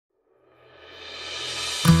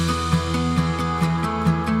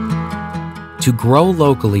To grow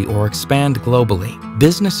locally or expand globally,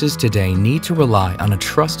 businesses today need to rely on a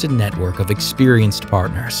trusted network of experienced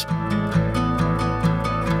partners.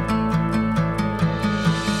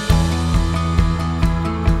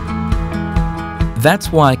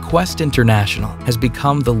 That's why Quest International has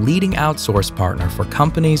become the leading outsource partner for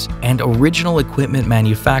companies and original equipment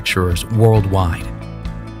manufacturers worldwide.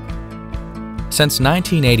 Since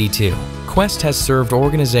 1982, Quest has served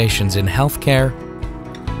organizations in healthcare,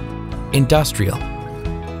 industrial,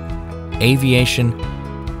 aviation,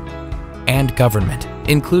 and government,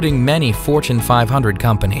 including many Fortune 500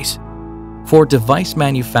 companies. For device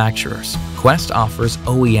manufacturers, Quest offers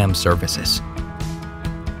OEM services.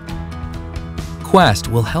 Quest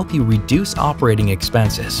will help you reduce operating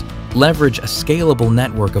expenses, leverage a scalable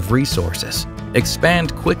network of resources,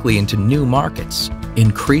 expand quickly into new markets,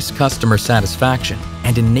 increase customer satisfaction,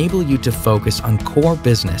 and enable you to focus on core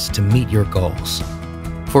business to meet your goals.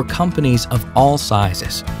 For companies of all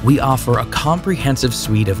sizes, we offer a comprehensive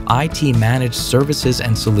suite of IT managed services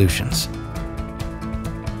and solutions.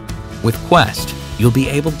 With Quest, you'll be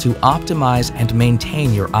able to optimize and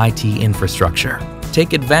maintain your IT infrastructure,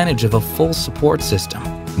 take advantage of a full support system,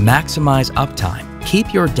 maximize uptime,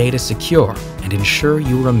 keep your data secure, and ensure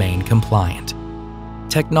you remain compliant.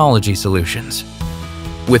 Technology solutions.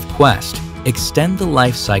 With Quest, extend the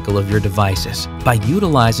life cycle of your devices by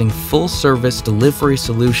utilizing full-service delivery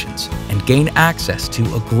solutions and gain access to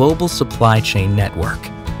a global supply chain network.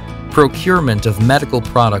 Procurement of medical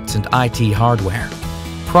products and IT hardware.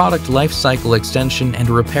 Product lifecycle extension and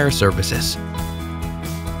repair services.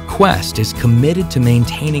 Quest is committed to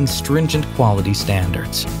maintaining stringent quality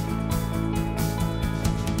standards.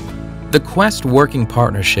 The Quest working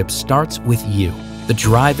partnership starts with you, the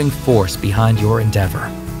driving force behind your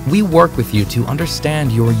endeavor. We work with you to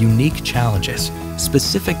understand your unique challenges,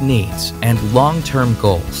 specific needs, and long-term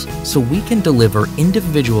goals so we can deliver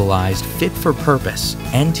individualized, fit-for-purpose,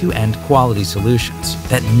 end-to-end quality solutions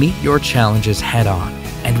that meet your challenges head-on.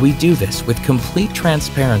 And we do this with complete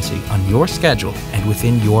transparency on your schedule and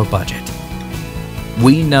within your budget.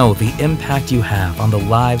 We know the impact you have on the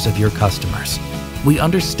lives of your customers. We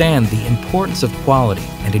understand the importance of quality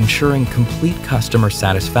and ensuring complete customer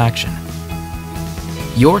satisfaction.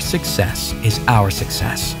 Your success is our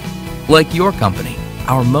success. Like your company,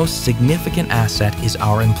 our most significant asset is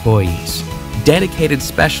our employees, dedicated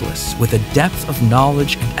specialists with a depth of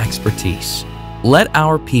knowledge and expertise. Let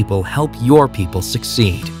our people help your people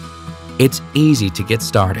succeed. It's easy to get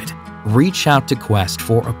started. Reach out to Quest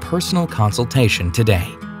for a personal consultation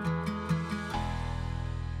today.